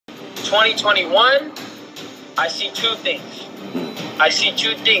2021, I see two things.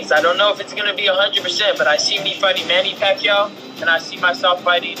 I don't know if it's going to be 100%, but I see me fighting Manny Pacquiao, and I see myself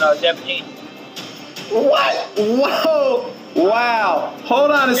fighting Devin Haney. What? Whoa! Wow!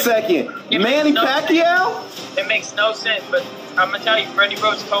 Hold on a second. Manny Pacquiao? It makes no sense, but I'm going to tell you, Freddie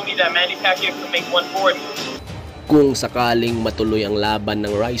Rhodes told me that Manny Pacquiao can make 140. Kung sakaling matuloy ang laban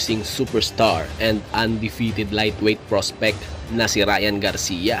ng rising superstar and undefeated lightweight prospect na si Ryan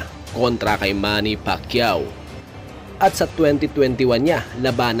Garcia kontra kay Manny Pacquiao. At sa 2021 niya,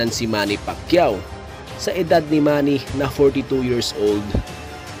 labanan si Manny Pacquiao. Sa edad ni Manny na 42 years old,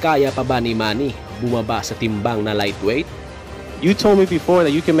 kaya pa ba ni Manny bumaba sa timbang na lightweight? You told me before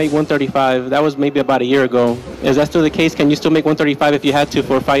that you can make 135. That was maybe about a year ago. Is that still the case? Can you still make 135 if you had to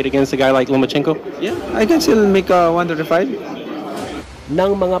for a fight against a guy like Lomachenko? Yeah, I can still make 135.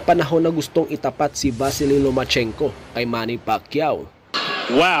 Nang mga panahon na gustong itapat si Vasily Lomachenko kay Manny Pacquiao.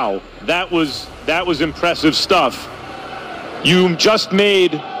 Wow, that was impressive stuff. You just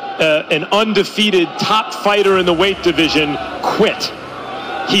made an undefeated top fighter in the weight division quit.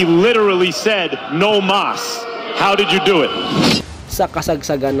 He literally said, "No mas." How did you do it? Sa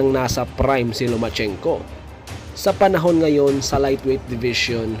kasagsagan ng nasa prime si Lomachenko. Sa panahon ngayon sa lightweight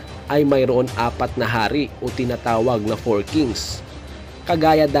division ay mayroon 4 na hari o tinatawag na 4 kings.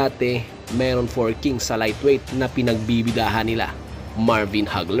 Kagaya dati, mayroon 4 kings sa lightweight na pinagbibidahan nila. Marvin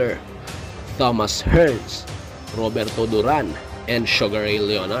Hagler, Thomas Hearns, Roberto Duran, and Sugar Ray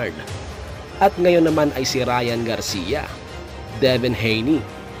Leonard. At ngayon naman ay si Ryan Garcia, Devin Haney,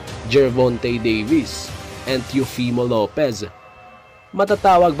 Gervonta Davis, and Teofimo Lopez.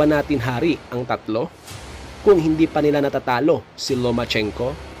 Matatawag ba natin hari ang tatlo? Kung hindi pa nila natatalo si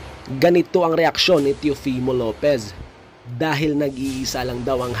Lomachenko? Ganito ang reaksyon ni Teofimo Lopez dahil nag-iisa lang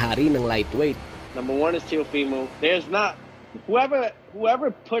daw ang hari ng lightweight. Number one is Teofimo. There's not whoever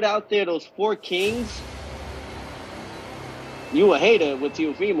put out there those 4 kings. You a hater with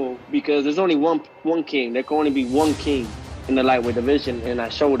Teofimo because there's only one king. There can only be one king in the lightweight division, and I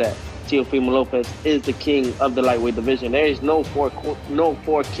show that Teofimo Lopez is the king of the lightweight division. There is no four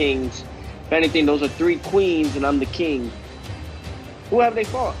kings. If anything, those are 3 queens, and I'm the king. Who have they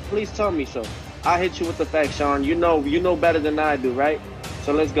fought? Please tell me so. I'll hit you with the facts, Sean. You know better than I do, right?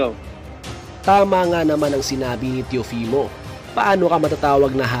 So let's go. Tama nga naman ang sinabi ni Teofimo. Paano ka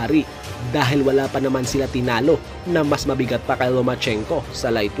matatawag na hari dahil wala pa naman sila tinalo na mas mabigat pa kay Lomachenko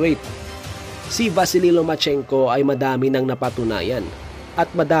sa lightweight? Si Vasily Lomachenko ay madami nang napatunayan at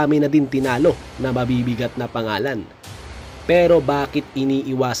madami na din tinalo na mabibigat na pangalan. Pero bakit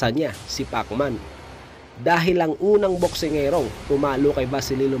iniiwasan niya si Pacman? Dahil ang unang boksingerong tumalo kay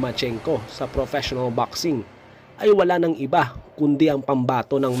Vasily Lomachenko sa professional boxing ay wala nang iba kundi ang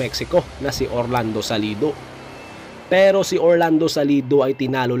pambato ng Mexico na si Orlando Salido. Pero si Orlando Salido ay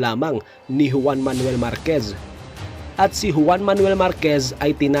tinalo lamang ni Juan Manuel Marquez. At si Juan Manuel Marquez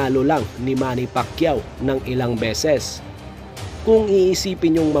ay tinalo lang ni Manny Pacquiao ng ilang beses. Kung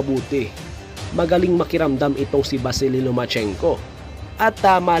iisipin nyong mabuti, magaling makiramdam itong si Vasily Lomachenko. At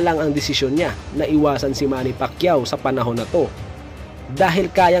tama lang ang desisyon niya na iwasan si Manny Pacquiao sa panahon na to. Dahil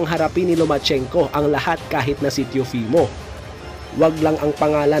kayang harapin ni Lomachenko ang lahat kahit na si Teofimo. Wag lang ang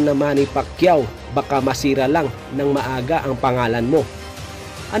pangalan na Manny Pacquiao, baka masira lang ng maaga ang pangalan mo.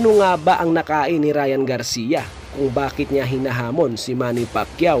 Ano nga ba ang nakain ni Ryan Garcia kung bakit niya hinahamon si Manny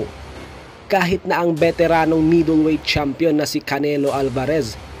Pacquiao? Kahit na ang veteranong middleweight champion na si Canelo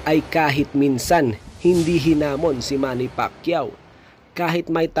Alvarez ay kahit minsan hindi hinamon si Manny Pacquiao.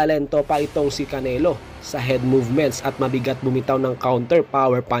 Kahit may talento pa itong si Canelo sa head movements at mabigat bumitaw ng counter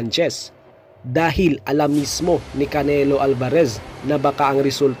power punches. Dahil alam mismo ni Canelo Alvarez na baka ang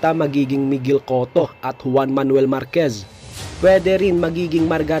resulta magiging Miguel Cotto at Juan Manuel Marquez. Pwede rin magiging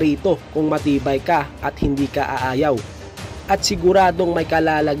Margarito kung matibay ka at hindi ka aayaw. At siguradong may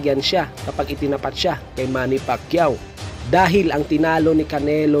kalalagyan siya kapag itinapat siya kay Manny Pacquiao. Dahil ang tinalo ni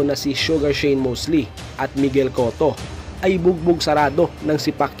Canelo na si Sugar Shane Mosley at Miguel Cotto ay bugbog sarado ng si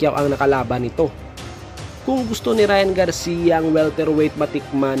Pacquiao ang nakalaban nito. Kung gusto ni Ryan Garcia ang welterweight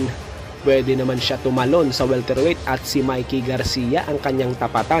matikman, pwede naman siya tumalon sa welterweight at si Mikey Garcia ang kanyang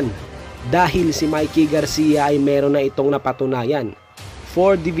tapatan. Dahil si Mikey Garcia ay meron na itong napatunayan.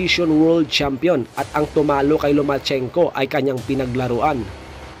 4 Division World Champion at ang tumalo kay Lomachenko ay kanyang pinaglaruan.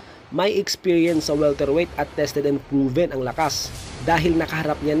 May experience sa welterweight at tested and proven ang lakas dahil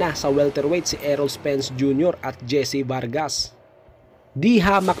nakaharap niya na sa welterweight si Errol Spence Jr. at Jesse Vargas. Di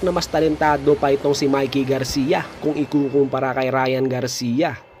hamak na mas talentado pa itong si Mikey Garcia kung ikukumpara kay Ryan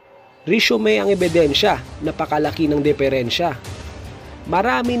Garcia. Resume ang ebidensya, napakalaki ng diferensya.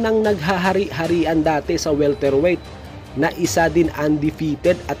 Marami nang naghahari-harian dati sa welterweight na isa din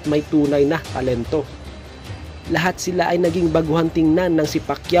undefeated at may tunay na talento. Lahat sila ay naging baguhan tingnan ng si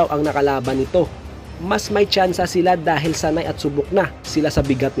Pacquiao ang nakalaban nito. Mas may tsansa sila dahil sanay at subok na sila sa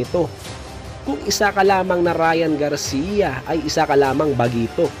bigat nito. Kung isa ka lamang na Ryan Garcia ay isa ka lamang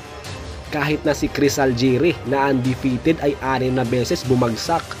bagito. Kahit na si Chris Algieri na undefeated ay 6 na beses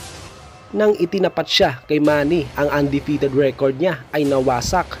bumagsak. Nang itinapat siya kay Manny, ang undefeated record niya ay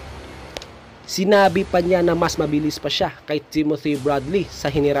nawasak. Sinabi pa niya na mas mabilis pa siya kay Timothy Bradley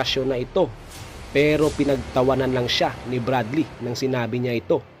sa henerasyon na ito. Pero pinagtawanan lang siya ni Bradley nang sinabi niya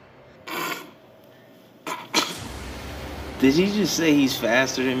ito. Did you just say he's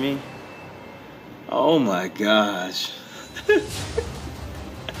faster than me? Oh my gosh.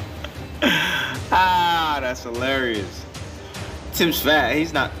 That's hilarious. Tim's fat.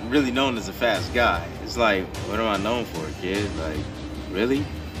 He's not really known as a fast guy. It's like, what am I known for, kid? Like, really?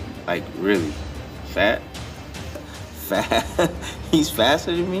 Like, really? Fat? Fat? He's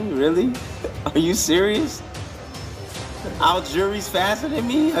faster than me? Really? Are you serious? Algieri's faster than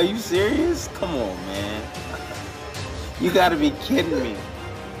me? Are you serious? Come on, man. You gotta be kidding me.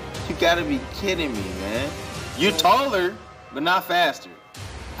 You gotta be kidding me, man. You're taller, but not faster.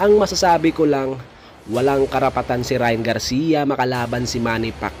 Ang masasabi ko lang, walang karapatan si Ryan Garcia makalaban si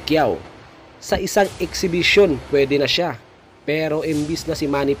Manny Pacquiao. Sa isang exhibition, pwede na siya. Pero imbis na si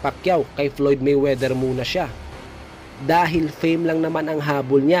Manny Pacquiao, kay Floyd Mayweather muna siya. Dahil fame lang naman ang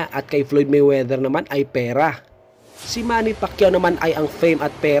habol niya at kay Floyd Mayweather naman ay pera. Si Manny Pacquiao naman ay ang fame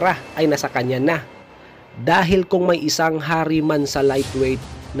at pera ay nasa kanya na. Dahil kung may isang hari man sa lightweight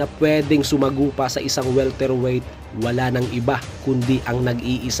na pwedeng sumagupa sa isang welterweight, wala nang iba kundi ang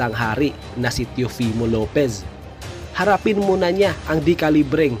nag-iisang hari na si Teofimo Lopez. Harapin muna niya ang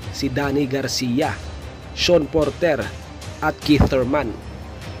di-kalibreng si Danny Garcia, Sean Porter at Keith Thurman.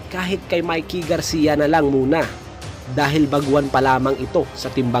 Kahit kay Mikey Garcia na lang muna dahil baguan pa lamang ito sa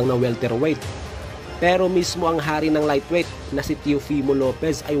timbang ng welterweight. Pero mismo ang hari ng lightweight na si Teofimo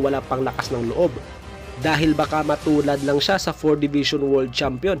Lopez ay wala pang lakas ng loob dahil baka matulad lang siya sa 4 Division World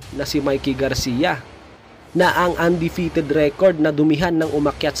Champion na si Mikey Garcia na ang undefeated record na dumihan ng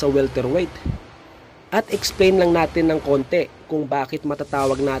umakyat sa welterweight. At explain lang natin ng konti kung bakit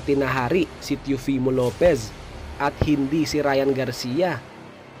matatawag natin na hari si Teofimo Lopez at hindi si Ryan Garcia,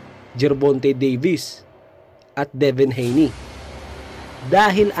 Gervonta Davis at Devin Haney.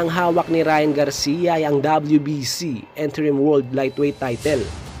 Dahil ang hawak ni Ryan Garcia ay ang WBC Interim World Lightweight title.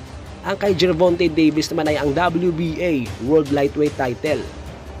 Ang kay Gervonta Davis naman ay ang WBA World Lightweight title.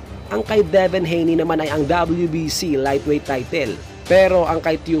 Ang kay Devin Haney naman ay ang WBC Lightweight title. Pero ang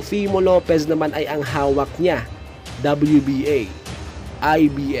kay Teofimo Lopez naman ay ang hawak niya, WBA,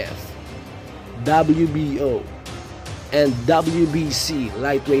 IBF, WBO, and WBC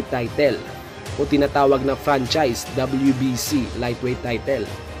Lightweight title o tinatawag na franchise WBC Lightweight title.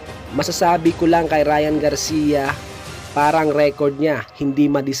 Masasabi ko lang kay Ryan Garcia, parang record niya hindi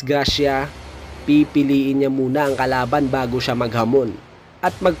madisgrasya, pipiliin niya muna ang kalaban bago siya maghamon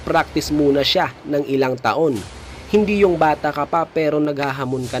at mag-practice muna siya ng ilang taon. Hindi yung bata ka pa pero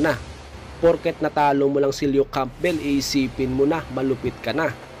naghahamon ka na. Porket natalo mo lang si Luke Campbell, iisipin mo na malupit ka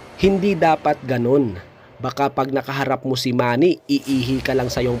na. Hindi dapat ganon. Baka pag nakaharap mo si Manny, iihi ka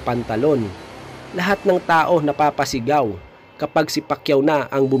lang sa iyong pantalon. Lahat ng tao napapasigaw kapag si Pacquiao na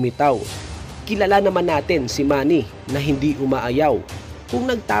ang bumitaw. Kilala naman natin si Manny na hindi umaayaw. Kung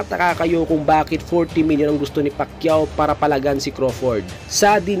nagtataka kayo kung bakit 40 million ang gusto ni Pacquiao para palagan si Crawford,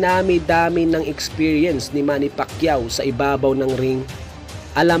 sa dinami-dami ng experience ni Manny Pacquiao sa ibabaw ng ring,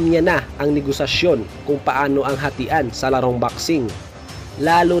 alam niya na ang negosasyon kung paano ang hatian sa larong boxing.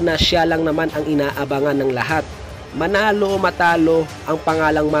 Lalo na siya lang naman ang inaabangan ng lahat. Manalo o matalo, ang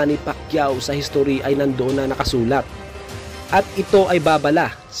pangalang Manny Pacquiao sa history ay nandoon na nakasulat. At ito ay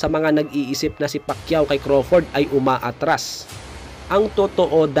babala sa mga nag-iisip na si Pacquiao kay Crawford ay umaatras. Ang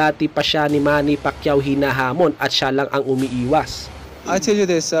totoo, dati pa siya ni Manny Pacquiao hinahamon at siya lang ang umiiwas. I tell you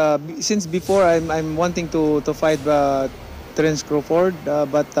this, since before I'm wanting to fight Terrence Crawford,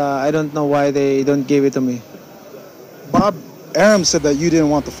 but I don't know why they don't give it to me. Bob Arum said that you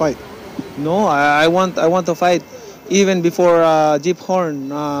didn't want to fight. No, I want to fight even before Jeff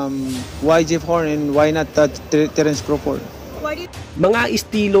Horn. Why Jeff Horn and why not Terrence Crawford? Mga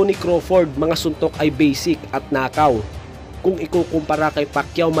estilo ni Crawford, mga suntok ay basic at nakaw. Kung ikukumpara kay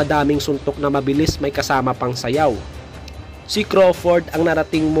Pacquiao, madaming suntok na mabilis, may kasama pang sayaw. Si Crawford, ang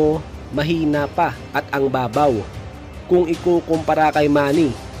narating mo, mahina pa at ang babaw. Kung ikukumpara kay Manny,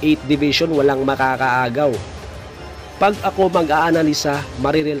 8 division walang makakaagaw. Pag ako mag-aanalisa,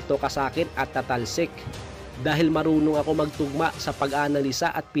 maririlto ka sa akin at tatalsik. Dahil marunong ako magtugma sa pag-aanalisa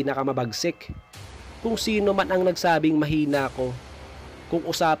at pinakamabagsik. Kung sino man ang nagsabing mahina ko, kung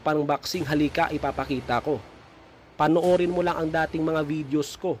usapan ng boxing, halika ipapakita ko. Panoorin mo lang ang dating mga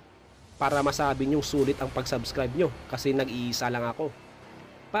videos ko para masabi nyong sulit ang pag-subscribe nyo kasi nag-iisa lang ako.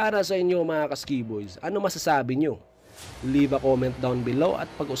 Para sa inyo mga ka-ski boys, ano masasabi nyo? Leave a comment down below at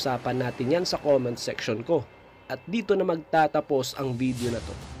pag-usapan natin yan sa comment section ko. At dito na magtatapos ang video na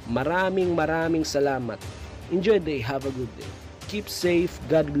to. Maraming salamat. Enjoy the day, have a good day. Keep safe,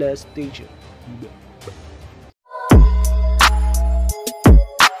 God bless, stay tuned.